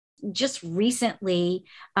just recently,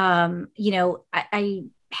 I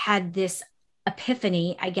had this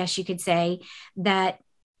epiphany, I guess you could say, that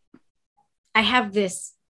I have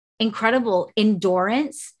this incredible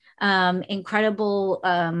endurance,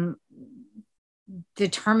 incredible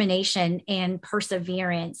determination and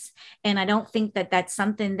perseverance. And I don't think that that's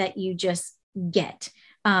something that you just get.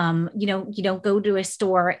 You don't go to a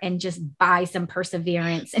store and just buy some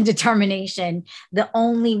perseverance and determination. The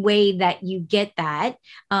only way that you get that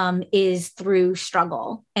is through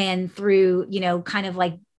struggle and through, kind of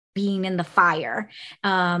like being in the fire,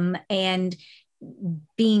 and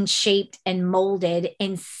being shaped and molded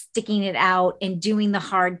and sticking it out and doing the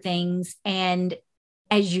hard things. And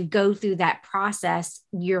as you go through that process,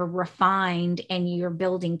 you're refined and you're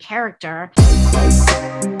building character.